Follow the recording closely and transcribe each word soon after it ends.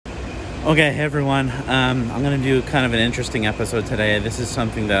Okay, hey everyone. I'm going to do kind of an interesting episode today. This is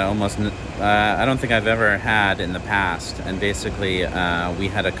something that I don't think I've ever had in the past. And basically, we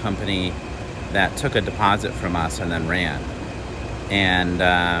had a company that took a deposit from us and then ran. And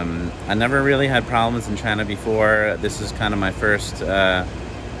I never really had problems in China before. This is kind of my first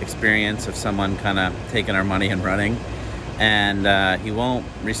experience of someone kind of taking our money and running. And he won't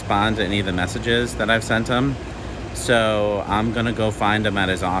respond to any of the messages that I've sent him. So I'm gonna go find him at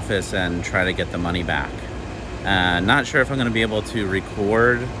his office and try to get the money back. Not sure if I'm gonna be able to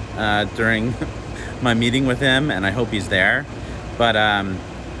record during my meeting with him, and I hope he's there. But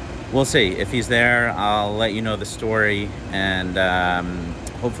we'll see. If he's there, I'll let you know the story, and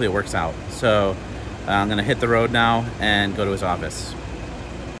hopefully it works out. So I'm gonna hit the road now and go to his office.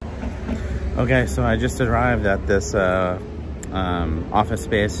 Okay, so I just arrived at this office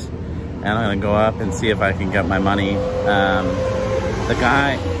space. And I'm gonna go up and see if I can get my money. The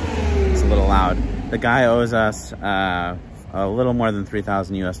guy, it's a little loud. The guy owes us a little more than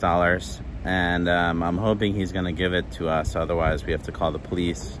 3,000 US dollars. And I'm hoping he's gonna give it to us. Otherwise we have to call the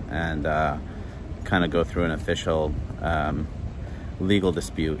police and kind of go through an official legal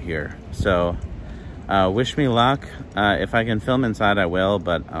dispute here. So wish me luck. If I can film inside, I will,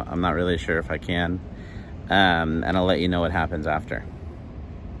 but I'm not really sure if I can. And I'll let you know what happens after.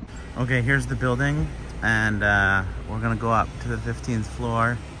 Okay, here's the building, and we're gonna go up to the 15th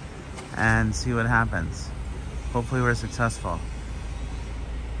floor and see what happens. Hopefully we're successful.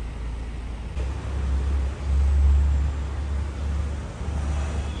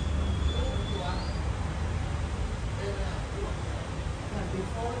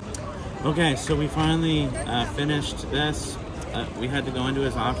 Okay, so we finally finished this. We had to go into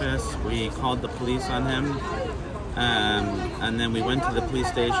his office. We called the police on him. And then we went to the police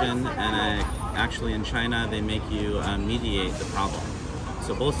station, and actually in China they make you mediate the problem.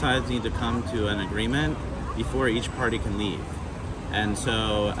 So both sides need to come to an agreement before each party can leave. And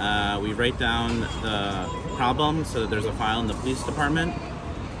so we write down the problem so that there's a file in the police department.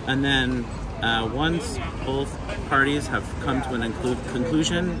 And then once both parties have come to an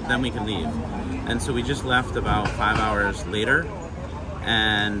conclusion, then we can leave. And so we just left about 5 hours later.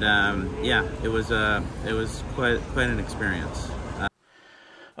 And yeah, it was quite an experience.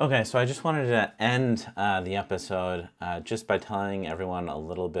 Okay, so I just wanted to end the episode just by telling everyone a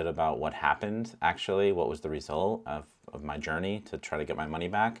little bit about what happened, actually, what was the result of my journey to try to get my money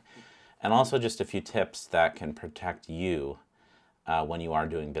back, and also just a few tips that can protect you when you are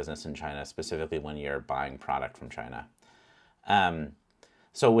doing business in China, specifically when you're buying product from China.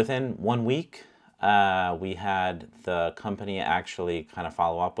 So within 1 week, we had the company actually kind of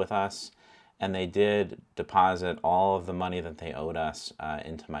follow up with us, and they did deposit all of the money that they owed us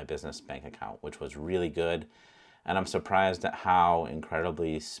into my business bank account, which was really good. And I'm surprised at how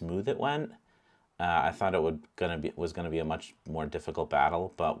incredibly smooth it went. I thought it was gonna be a much more difficult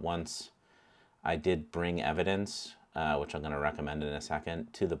battle, but once I did bring evidence, which I'm gonna recommend in a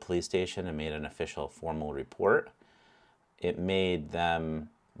second, to the police station and made an official formal report, it made them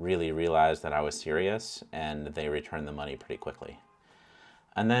really realized that I was serious, and they returned the money pretty quickly.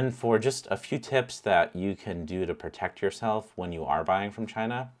 And then for just a few tips that you can do to protect yourself when you are buying from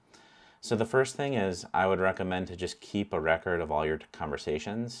China. So the first thing is I would recommend to just keep a record of all your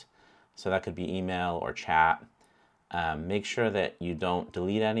conversations. So that could be email or chat. Make sure that you don't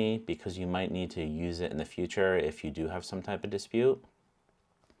delete any, because you might need to use it in the future if you do have some type of dispute.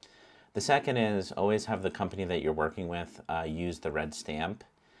 The second is always have the company that you're working with use the red stamp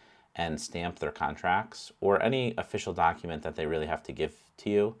and stamp their contracts or any official document that they really have to give to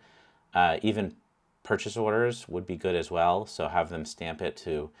you. Even purchase orders would be good as well. So have them stamp it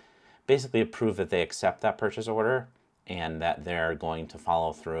to basically prove that they accept that purchase order and that they're going to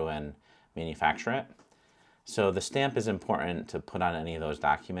follow through and manufacture it. So the stamp is important to put on any of those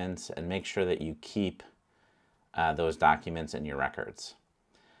documents, and make sure that you keep those documents in your records.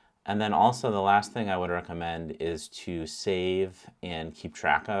 And then also the last thing I would recommend is to save and keep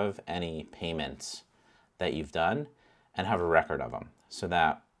track of any payments that you've done and have a record of them, so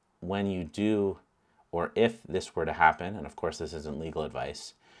that when you do, or if this were to happen, and of course this isn't legal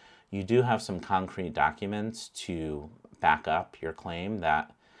advice, you do have some concrete documents to back up your claim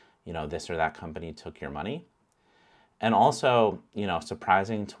that, you know, this or that company took your money. And also, you know,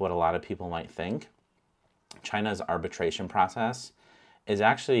 surprising to what a lot of people might think, China's arbitration process is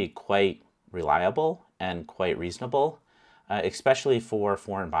actually quite reliable and quite reasonable, especially for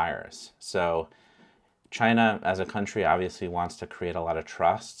foreign buyers. So China as a country obviously wants to create a lot of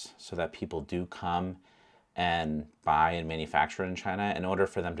trust so that people do come and buy and manufacture in China. In order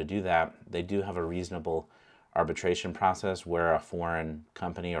for them to do that, they do have a reasonable arbitration process where a foreign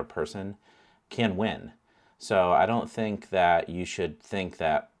company or person can win. So I don't think that you should think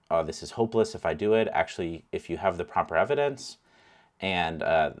that, oh, this is hopeless if I do it. Actually, if you have the proper evidence and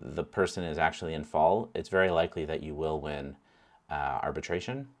the person is actually in fault, it's very likely that you will win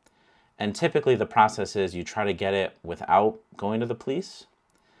arbitration. And typically the process is you try to get it without going to the police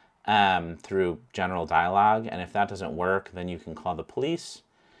through general dialogue. And if that doesn't work, then you can call the police,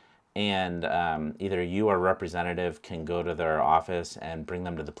 and either you or a representative can go to their office and bring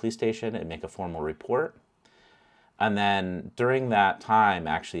them to the police station and make a formal report. And then during that time,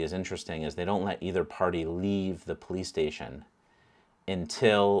 actually is interesting, is they don't let either party leave the police station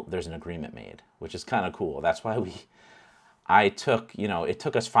until there's an agreement made, which is kind of cool. That's why it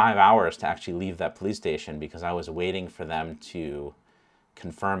took us 5 hours to actually leave that police station, because I was waiting for them to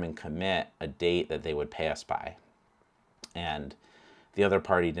confirm and commit a date that they would pay us by. And the other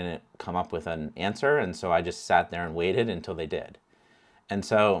party didn't come up with an answer, and so I just sat there and waited until they did. And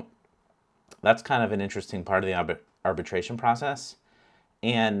so that's kind of an interesting part of the arbitration process.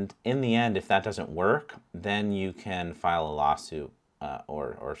 And in the end, if that doesn't work, then you can file a lawsuit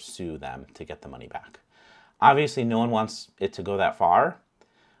or sue them to get the money back. Obviously, no one wants it to go that far,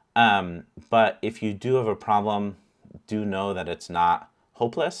 but if you do have a problem, do know that it's not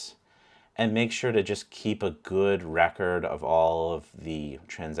hopeless, and make sure to just keep a good record of all of the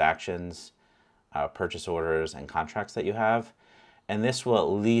transactions, purchase orders, and contracts that you have. And this will at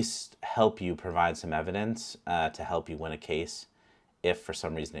least help you provide some evidence to help you win a case if for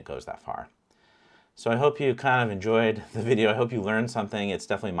some reason it goes that far. So I hope you kind of enjoyed the video. I hope you learned something. It's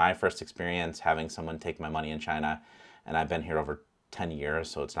definitely my first experience having someone take my money in China, and I've been here over 10 years,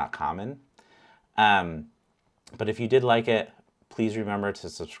 so it's not common. But if you did like it, please remember to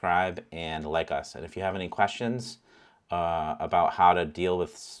subscribe and like us. And if you have any questions about how to deal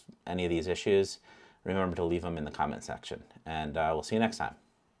with any of these issues, remember to leave them in the comment section. And we'll see you next time.